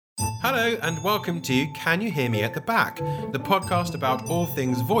Hello and welcome to Can You Hear Me at the Back, the podcast about all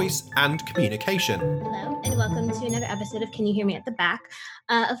things voice and communication. Hello and welcome to another episode of Can You Hear Me at the Back.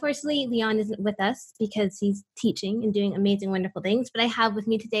 Unfortunately, Leon isn't with us because he's teaching and doing amazing, wonderful things. But I have with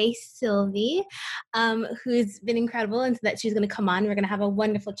me today Sylvie, who's been incredible, and so that she's going to come on. We're going to have a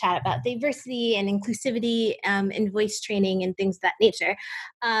wonderful chat about diversity and inclusivity in voice training and things of that nature.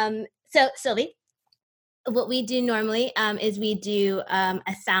 So Sylvie, what we do normally is we do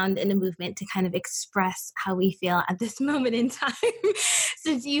a sound and a movement to kind of express how we feel at this moment in time.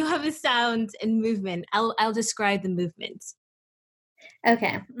 So do you have a sound and movement? I'll describe the movement.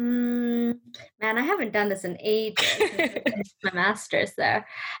 Okay. Man, I haven't done this in ages. Since I finished my master's there.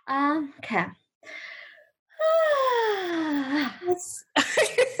 Okay. That's,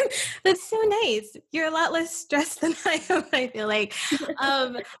 that's so nice. You're a lot less stressed than I am, I feel like.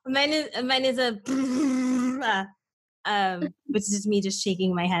 Mine is a which is just me just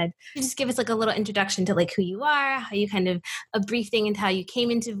shaking my head. Just give us like a little introduction to like who you are, how you kind of a brief thing into how you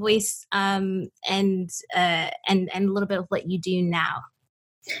came into voice, and a little bit of what you do now.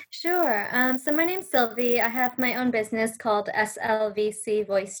 Sure. So my name's Sylvie. I have my own business called SLVC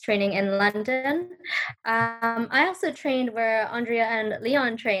Voice Training in London. I also trained where Andrea and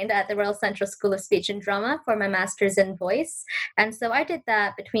Leon trained at the Royal Central School of Speech and Drama for my master's in voice. And so I did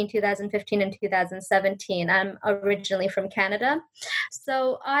that between 2015 and 2017. I'm originally from Canada.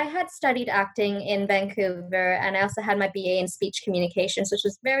 So I had studied acting in Vancouver, and I also had my BA in speech communications, which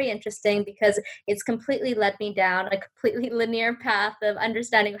was very interesting because it's completely led me down a completely linear path of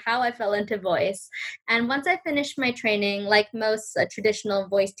understanding how I fell into voice. And once I finished my training, like most traditional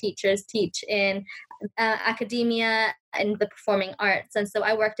voice teachers teach in academia and the performing arts. And so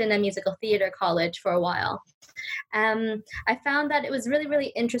I worked in a musical theater college for a while. I found that it was really,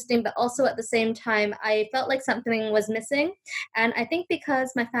 really interesting, but also at the same time, I felt like something was missing. And I think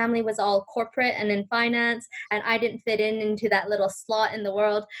because my family was all corporate and in finance, and I didn't fit into that little slot in the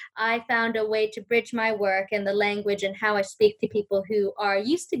world, I found a way to bridge my work and the language and how I speak to people who are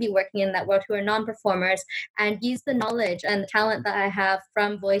used to be working in that world, who are non-performers, and use the knowledge and the talent that I have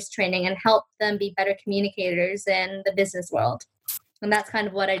from voice training and help them be better communicators in the business world. And that's kind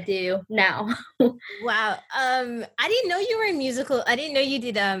of what I do now. Wow. I didn't know you were in musical. I didn't know you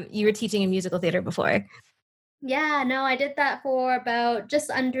did, you were teaching in musical theater before. Yeah, no, I did that for about just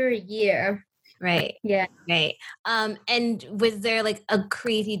under a year. Right. Yeah. Right. And was there like a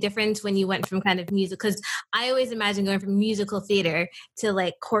crazy difference when you went from kind of music? Because I always imagine going from musical theater to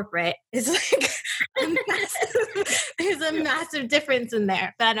like corporate is like there's a massive difference in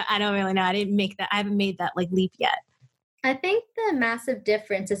there. But I don't really know. I haven't made that like leap yet. I think the massive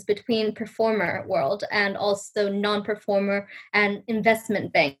difference is between performer world and also non-performer and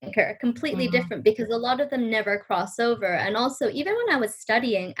investment banker. Completely different because a lot of them never cross over. And also, even when I was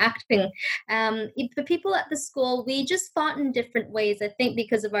studying acting, the people at the school, we just fought in different ways. I think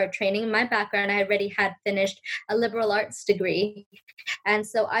because of our training, my background, I already had finished a liberal arts degree. And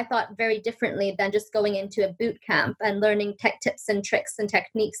so I thought very differently than just going into a boot camp and learning tech tips and tricks and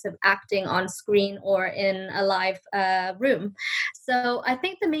techniques of acting on screen or in a live room. So I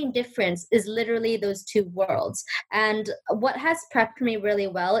think the main difference is literally those two worlds. And what has prepped me really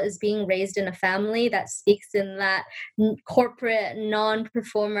well is being raised in a family that speaks in that corporate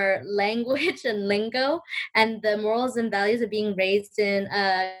non-performer language and lingo, and the morals and values of being raised in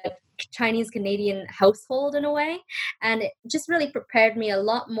a Chinese Canadian household in a way. And it just really prepared me a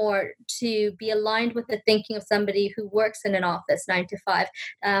lot more to be aligned with the thinking of somebody who works in an office 9 to 5,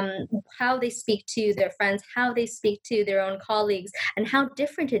 how they speak to their friends, how they speak to their own colleagues, and how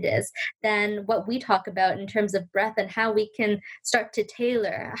different it is than what we talk about in terms of breath, and how we can start to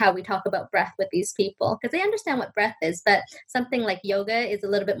tailor how we talk about breath with these people, because they understand what breath is, but something like yoga is a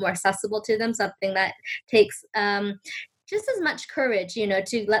little bit more accessible to them, something that takes just as much courage,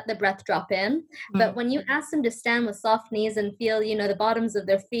 to let the breath drop in. But when you ask them to stand with soft knees and feel, the bottoms of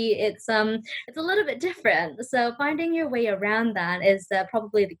their feet, it's a little bit different. So finding your way around that is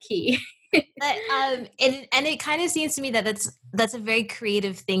probably the key. But, and it kind of seems to me that that's a very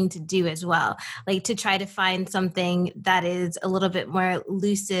creative thing to do as well, like to try to find something that is a little bit more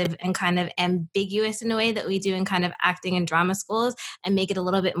elusive and kind of ambiguous in a way that we do in kind of acting and drama schools, and make it a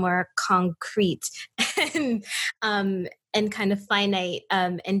little bit more concrete and kind of finite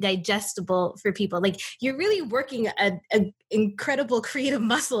and digestible for people. Like you're really working an incredible creative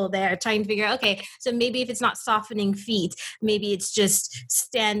muscle there, trying to figure out, okay, so maybe if it's not softening feet, maybe it's just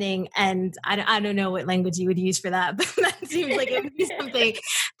standing. And I don't know what language you would use for that, but that seems like it would be something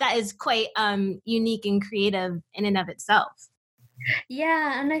that is quite unique and creative in and of itself.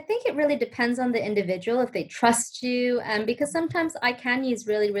 Yeah, and I think it really depends on the individual if they trust you. And because sometimes I can use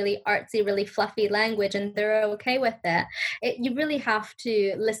really, really artsy, really fluffy language and they're okay with it. You really have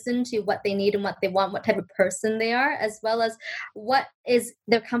to listen to what they need and what they want, what type of person they are, as well as what is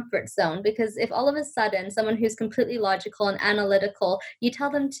their comfort zone. Because if all of a sudden someone who's completely logical and analytical, you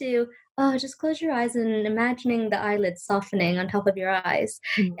tell them to, oh, just close your eyes and imagining the eyelids softening on top of your eyes.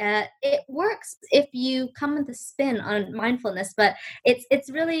 It works if you come with a spin on mindfulness, but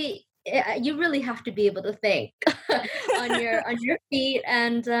it's really you really have to be able to think on your feet,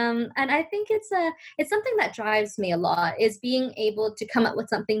 and I think it's something that drives me a lot is being able to come up with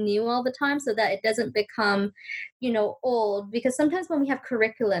something new all the time so that it doesn't become old, because sometimes when we have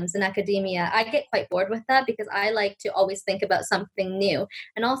curriculums in academia, I get quite bored with that because I like to always think about something new.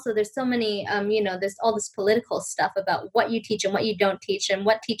 And also there's so many there's all this political stuff about what you teach and what you don't teach and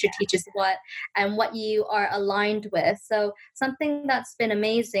what teacher teaches what and what you are aligned with. So something that's been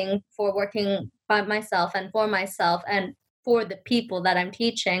amazing for working by myself and for the people that I'm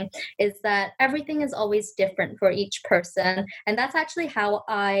teaching is that everything is always different for each person. And that's actually how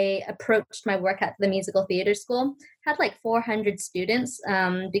I approached my work at the musical theater school. Had like 400 students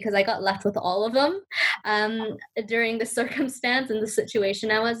because I got left with all of them during the circumstance and the situation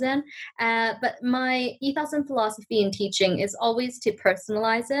I was in. But my ethos and philosophy in teaching is always to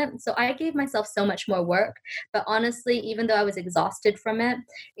personalize it. So I gave myself so much more work. But honestly, even though I was exhausted from it,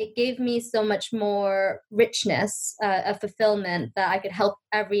 it gave me so much more richness of fulfillment that I could help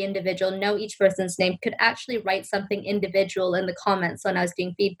every individual know each person's name, could actually write something individual in the comments when I was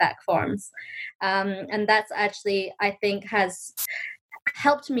doing feedback forms. And that's actually, I think, has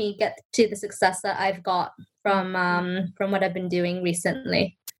helped me get to the success that I've got from what I've been doing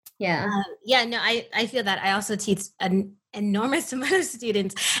recently. Yeah. Yeah, no, I feel that. I also teach an enormous amount of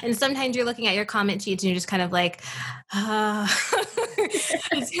students, and sometimes you're looking at your comment sheets and you're just kind of like,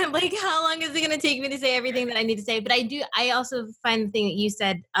 it's kind of like, how long is it going to take me to say everything that I need to say? But I also find the thing that you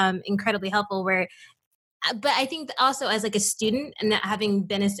said incredibly helpful, where but I think also as like a student and having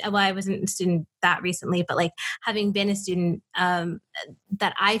been well, I wasn't a student that recently, but like having been a student,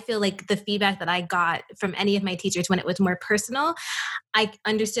 that I feel like the feedback that I got from any of my teachers when it was more personal, I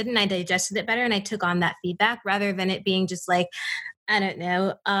understood and I digested it better and I took on that feedback rather than it being just like, I don't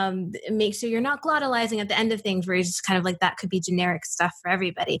know, make sure you're not glottalizing at the end of things, where it's just kind of like that could be generic stuff for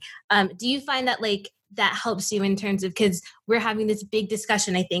everybody. Do you find that like that helps you in terms of, because we're having this big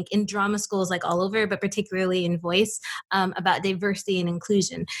discussion, I think, in drama schools like all over, but particularly in voice, about diversity and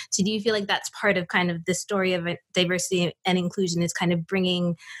inclusion. So do you feel like that's part of kind of the story of diversity and inclusion, is kind of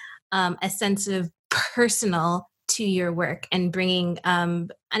bringing a sense of personal to your work and bringing, I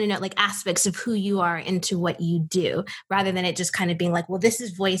don't know, like aspects of who you are into what you do, rather than it just kind of being like, well, this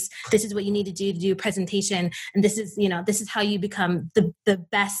is voice, this is what you need to do a presentation. And this is how you become the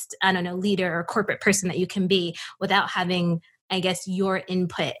best, I don't know, leader or corporate person that you can be, without having, I guess, your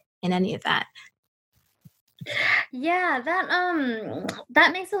input in any of that. Yeah,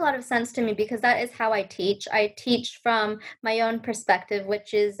 that makes a lot of sense to me because that is how I teach. I teach from my own perspective,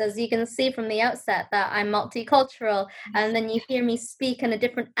 which is, as you can see from the outset, that I'm multicultural, and then you hear me speak and a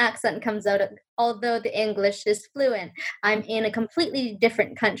different accent comes out. Although the English is fluent, I'm in a completely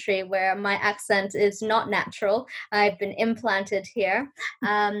different country where my accent is not natural. I've been implanted here.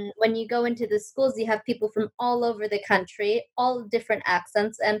 When you go into the schools, you have people from all over the country, all different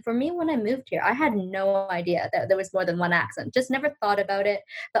accents. And for me, when I moved here, I had no idea that there was more than one accent. Just never thought about it.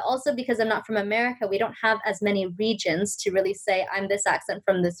 But also because I'm not from America, we don't have as many regions to really say I'm this accent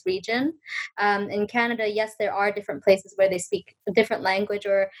from this region. In Canada, yes, there are different places where they speak a different language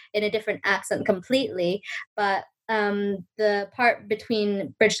or in a different accent completely, but the part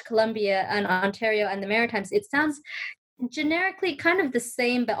between British Columbia and Ontario and the Maritimes, it sounds generically kind of the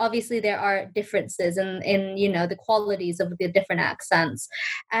same, but obviously there are differences in the qualities of the different accents.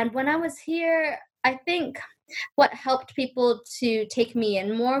 And when I was here, I think what helped people to take me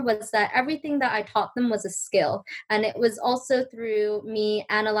in more was that everything that I taught them was a skill. And it was also through me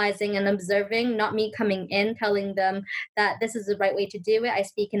analyzing and observing, not me coming in telling them that this is the right way to do it. I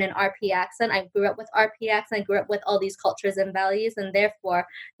speak in an RP accent. I grew up with RP accent. I grew up with all these cultures and values, and therefore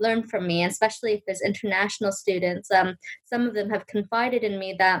learn from me. And especially if there's international students, some of them have confided in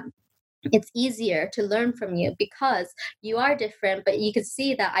me that it's easier to learn from you because you are different, but you could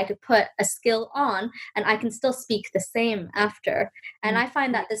see that I could put a skill on and I can still speak the same after. And I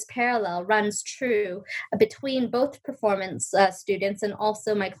find that this parallel runs true between both performance students and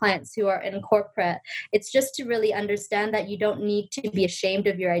also my clients who are in corporate. It's just to really understand that you don't need to be ashamed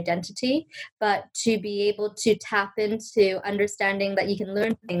of your identity, but to be able to tap into understanding that you can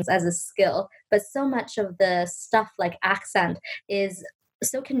learn things as a skill. But so much of the stuff like accent is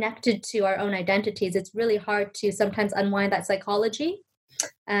so connected to our own identities. It's really hard to sometimes unwind that psychology.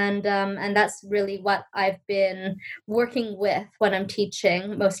 And that's really what I've been working with when I'm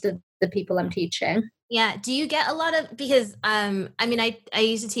teaching most of the people I'm teaching. Yeah. Do you get a lot of, because I mean, I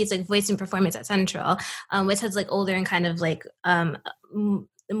used to teach like voice and performance at Central, which has like older and kind of like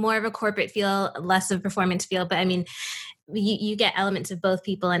more of a corporate feel, less of a performance feel. But I mean, you get elements of both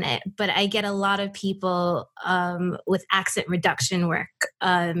people in it, but I get a lot of people with accent reduction work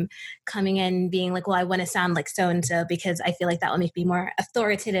coming in being like, well, I want to sound like so-and-so because I feel like that will make me more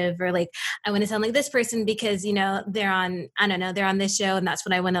authoritative, or like, I want to sound like this person because, you know, they're on, I don't know, they're on this show and that's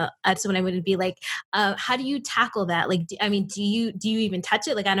what I want to, that's what I would be like. How do you tackle that? Like, I mean, do you even touch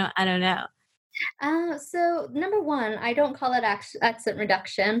it? Like, I don't know. So number one, I don't call it accent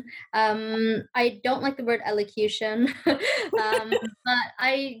reduction. I don't like the word elocution, but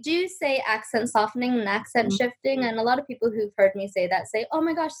I do say accent softening and accent shifting. And a lot of people who've heard me say that say, "Oh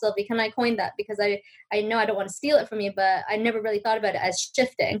my gosh, Sylvie, can I coin that?" Because I know I don't want to steal it from you, but I never really thought about it as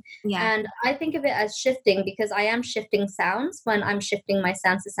shifting. Yeah. And I think of it as shifting because I am shifting sounds when I'm shifting my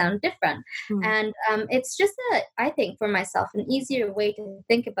sounds to sound different. And it's just I think for myself, an easier way to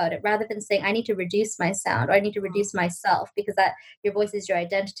think about it rather than saying I need to reduce my sound or I need to reduce myself, because that your voice is your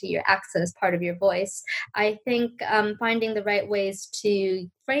identity, your accent is part of your voice. I think finding the right ways to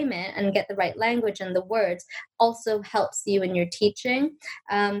frame it and get the right language and the words also helps you in your teaching.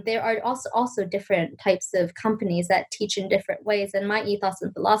 There are also different types of companies that teach in different ways, and my ethos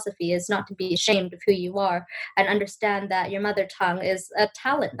and philosophy is not to be ashamed of who you are and understand that your mother tongue is a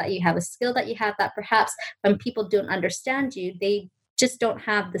talent that you have, a skill that you have, that perhaps when people don't understand you, they just don't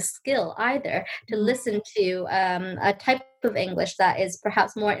have the skill either to listen to a type of English that is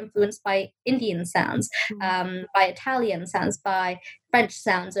perhaps more influenced by Indian sounds, by Italian sounds, by French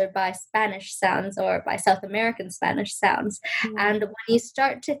sounds, or by Spanish sounds, or by South American Spanish sounds. And when you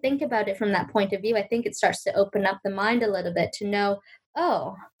start to think about it from that point of view, I think it starts to open up the mind a little bit to know,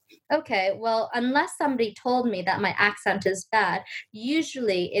 oh, okay, well, unless somebody told me that my accent is bad,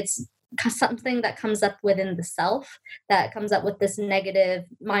 usually it's something that comes up within the self, that comes up with this negative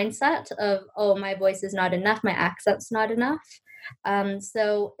mindset of, oh, my voice is not enough, my accent's not enough.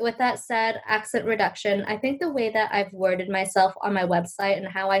 So with that said, accent reduction, I think the way that I've worded myself on my website and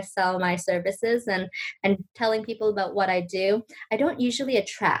how I sell my services and telling people about what I do, I don't usually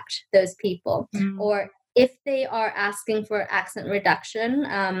attract those people. Or if they are asking for accent reduction,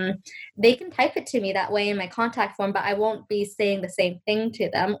 they can type it to me that way in my contact form, but I won't be saying the same thing to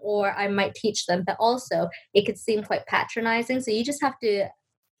them, or I might teach them. But also, it could seem quite patronizing. So you just have to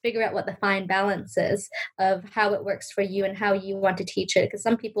figure out what the fine balance is of how it works for you and how you want to teach it. Because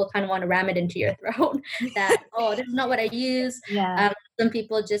some people kind of want to ram it into your throat that, oh, this is not what I use. Yeah. Some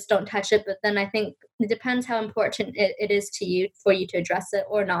people just don't touch it. But then I think it depends how important it is to you for you to address it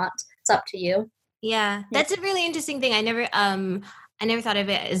or not. It's up to you. Yeah, that's a really interesting thing. I never thought of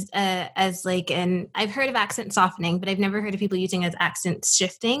it as like, and I've heard of accent softening, but I've never heard of people using it as accent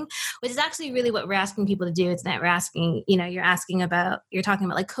shifting, which is actually really what we're asking people to do. It's that we're asking, you know, you're talking about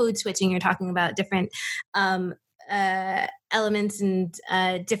like code switching, you're talking about different elements and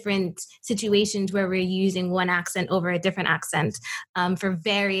different situations where we're using one accent over a different accent for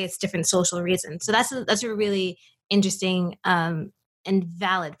various different social reasons. So that's a really interesting and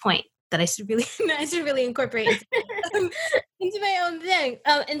valid point that I should really incorporate into my own thing,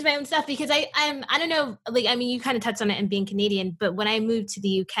 into my own stuff, because I don't know, like, I mean, you kind of touched on it in being Canadian, but when I moved to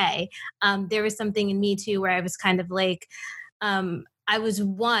the UK, there was something in me too, where I was kind of like, I was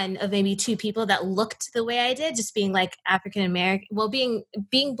one of maybe two people that looked the way I did, just being like African American, well, being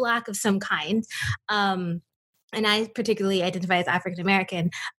Black of some kind. And I particularly identify as African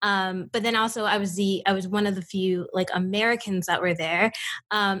American. But then also I was one of the few like Americans that were there.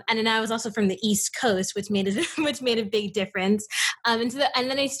 And then I was also from the East Coast, which made a big difference. And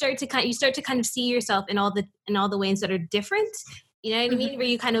then you start to kind of see yourself in all the ways that are different You know what I mean? Where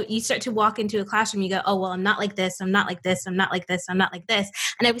you start to walk into a classroom, you go, oh, well, I'm not like this. I'm not like this. I'm not like this. I'm not like this.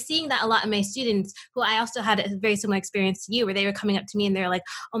 And I was seeing that a lot in my students, who I also had a very similar experience to you, where they were coming up to me and they're like,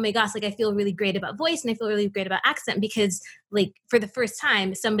 oh my gosh, like I feel really great about voice and I feel really great about accent, because like for the first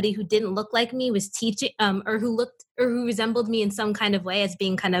time, somebody who didn't look like me was teaching, or who resembled me in some kind of way as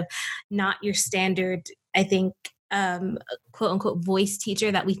being kind of not your standard, I think, quote unquote voice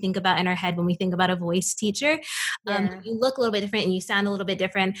teacher that we think about in our head when we think about a voice teacher. You look a little bit different and you sound a little bit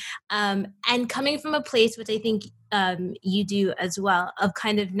different. And coming from a place, which I think you do as well, of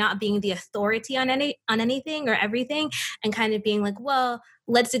kind of not being the authority on anything or everything, and kind of being like, well,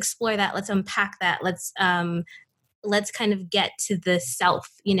 let's explore that, let's unpack that, let's kind of get to the self,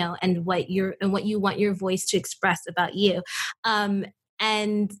 and what you want your voice to express about you.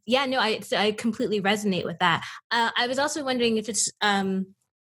 And yeah, no, I completely resonate with that. I was also wondering if it's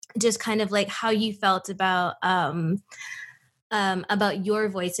just kind of like how you felt about your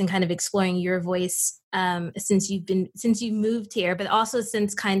voice and kind of exploring your voice since you moved here, but also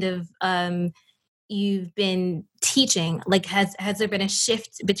since kind of you've been teaching. Like, has there been a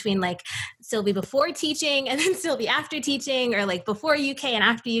shift between like Sylvie before teaching and then Sylvie after teaching, or like before UK and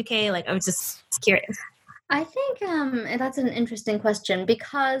after UK? Like, I was just curious. I think that's an interesting question,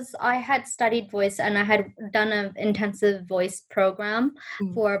 because I had studied voice and I had done an intensive voice program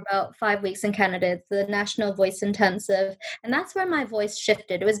for about 5 weeks in Canada. It's the National Voice Intensive. And that's where my voice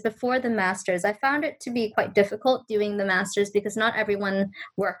shifted. It was before the master's. I found it to be quite difficult doing the master's because not everyone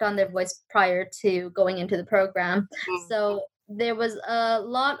worked on their voice prior to going into the program. So there was a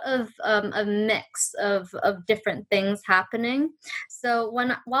lot of a mix of different things happening. So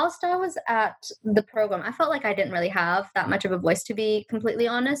whilst I was at the program, I felt like I didn't really have that much of a voice, to be completely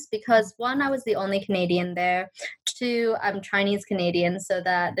honest, because one, I was the only Canadian there. Two, I'm Chinese Canadian, so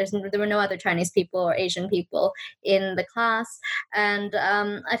that there were no other Chinese people or Asian people in the class. And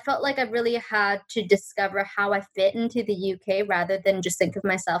I felt like I really had to discover how I fit into the UK rather than just think of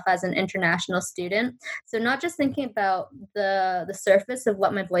myself as an international student. So not just thinking about the surface of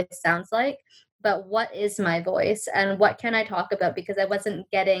what my voice sounds like, but what is my voice and what can I talk about, because I wasn't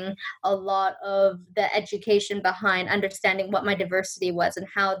getting a lot of the education behind understanding what my diversity was and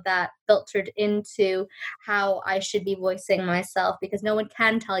how that filtered into how I should be voicing myself, because no one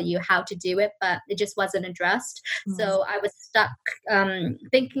can tell you how to do it, but it just wasn't addressed. So I was stuck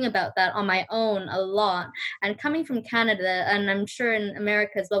thinking about that on my own a lot. And coming from Canada, and I'm sure in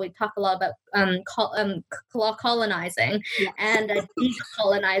America as well, we talk a lot about colonizing and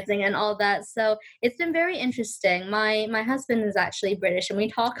decolonizing and all that. So it's been very interesting. My husband is actually British, and we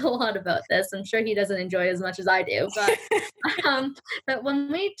talk a lot about this. I'm sure he doesn't enjoy it as much as I do, but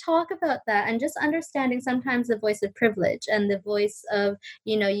when we talk about that and just understanding sometimes the voice of privilege and the voice of,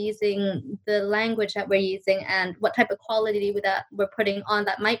 using the language that we're using and what type of quality that we're putting on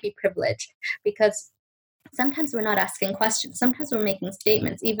that might be privilege, because sometimes we're not asking questions. Sometimes we're making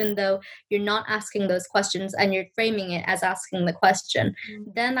statements, even though you're not asking those questions and you're framing it as asking the question.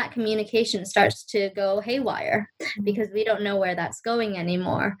 Then that communication starts to go haywire because we don't know where that's going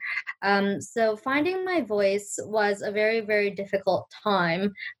anymore. So finding my voice was a very, very difficult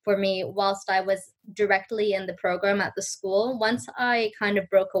time for me whilst I was directly in the program at the school. Once I kind of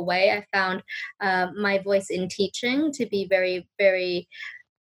broke away, I found my voice in teaching to be very, very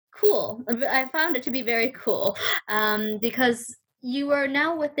cool. I found it to be very cool because you are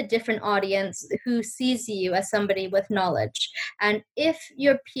now with a different audience who sees you as somebody with knowledge. And if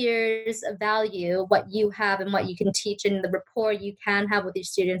your peers value what you have and what you can teach and the rapport you can have with your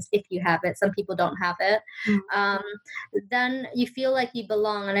students, if you have it, some people don't have it, then you feel like you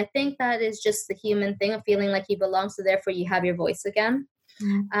belong. And I think that is just the human thing of feeling like you belong. So therefore you have your voice again.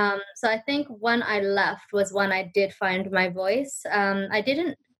 So I think when I left was when I did find my voice. I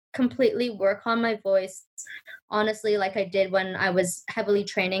didn't completely work on my voice, honestly, like I did when I was heavily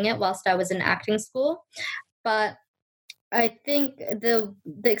training it whilst I was in acting school. But I think the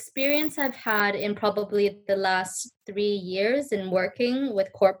experience I've had in probably the last 3 years in working with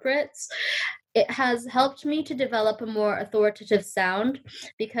corporates, it has helped me to develop a more authoritative sound,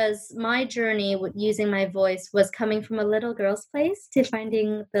 because my journey with using my voice was coming from a little girl's place to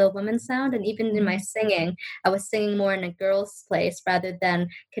finding the woman's sound. And even in my singing, I was singing more in a girl's place rather than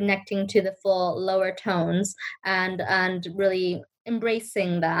connecting to the full lower tones and really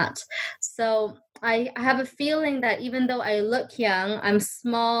embracing that. So I have a feeling that even though I look young, I'm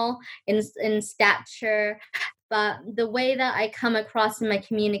small in stature, but the way that I come across in my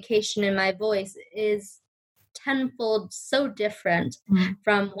communication and my voice is tenfold so different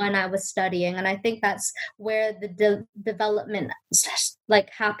from when I was studying. And I think that's where the development like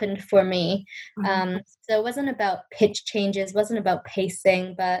happened for me. So it wasn't about pitch changes, wasn't about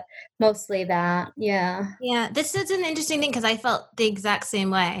pacing, but mostly that. Yeah. Yeah, this is an interesting thing because I felt the exact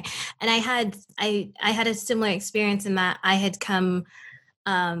same way. And I had a similar experience in that I'd come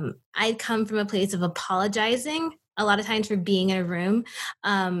from a place of apologizing a lot of times for being in a room,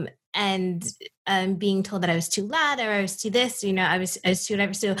 and being told that I was too loud or I was too this, I was too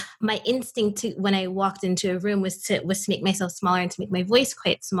whatever. So my instinct when I walked into a room was to make myself smaller and to make my voice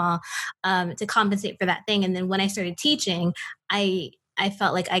quite small, to compensate for that thing. And then when I started teaching, I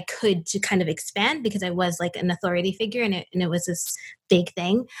felt like I could to kind of expand because I was like an authority figure, and it was this big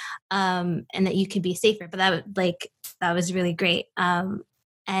thing, and that you could be safer. But that was really great.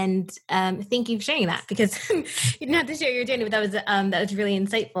 And thank you for sharing that, because you didn't have to share your journey, but that was really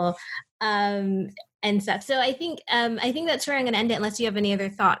insightful, and stuff. So I think that's where I'm going to end it, unless you have any other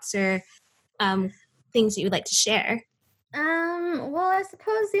thoughts or things that you would like to share. Well, I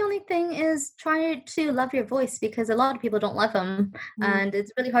suppose the only thing is try to love your voice, because a lot of people don't love them, and it's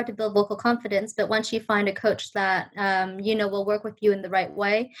really hard to build vocal confidence. But once you find a coach that will work with you in the right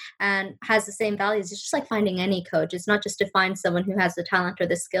way and has the same values, it's just like finding any coach. It's not just to find someone who has the talent or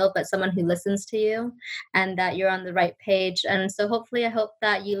the skill, but someone who listens to you and that you're on the right page. And so hopefully, I hope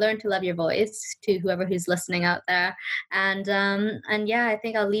that you learn to love your voice, to whoever who's listening out there. And yeah, I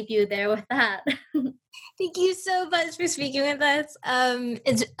think I'll leave you there with that. Thank you so much for speaking with us.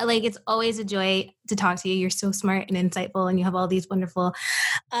 It's always a joy to talk to you. You're so smart and insightful, and you have all these wonderful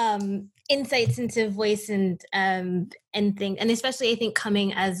insights into voice and things. And especially, I think,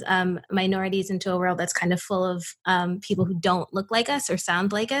 coming as minorities into a world that's kind of full of people who don't look like us or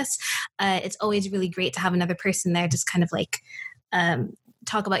sound like us, it's always really great to have another person there, just kind of like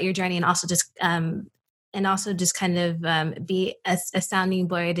talk about your journey, and also just kind of be a sounding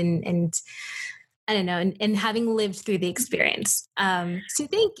board and I don't know, and having lived through the experience. So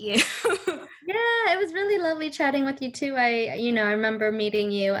thank you. Yeah, it was really lovely chatting with you too. I remember meeting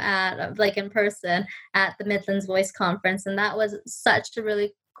you at in person at the Midlands Voice Conference, and that was such a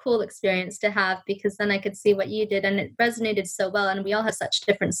really cool experience to have, because then I could see what you did, and it resonated so well, and we all have such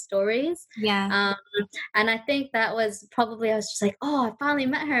different stories. Yeah. And I think that was probably, I was just like, oh, I finally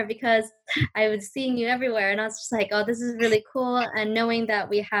met her, because I was seeing you everywhere, and I was just like, oh, this is really cool. And knowing that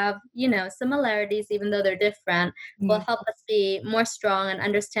we have, similarities, even though they're different, will help us be more strong and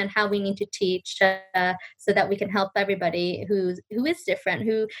understand how we need to teach, so that we can help everybody who is different,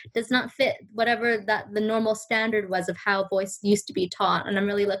 who does not fit whatever that the normal standard was of how voice used to be taught. And I'm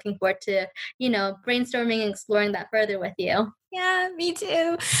really looking forward to, brainstorming and exploring that further with you. Yeah, me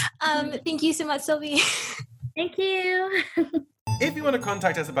too. Thank you so much, Sylvie. Thank you. If you want to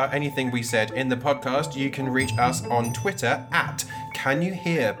contact us about anything we said in the podcast, you can reach us on Twitter at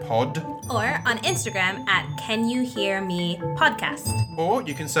CanYouHearPod, or on Instagram at CanYouHearMePodcast. Or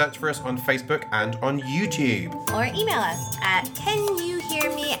you can search for us on Facebook and on YouTube. Or email us at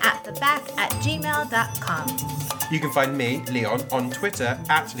canyouhearmeattheback@gmail.com. You can find me, Leon, on Twitter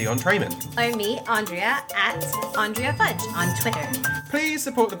at Leon Trayman. Or me, Andrea, at Andrea Fudge on Twitter. Please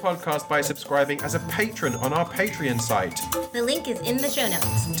support the podcast by subscribing as a patron on our Patreon site. The link is in the show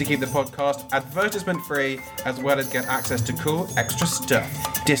notes. To keep the podcast advertisement-free, as well as get access to cool extra stuff,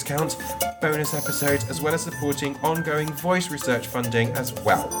 discounts, bonus episodes, as well as supporting ongoing voice research funding as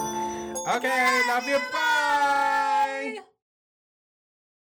well. Okay, love you, bye!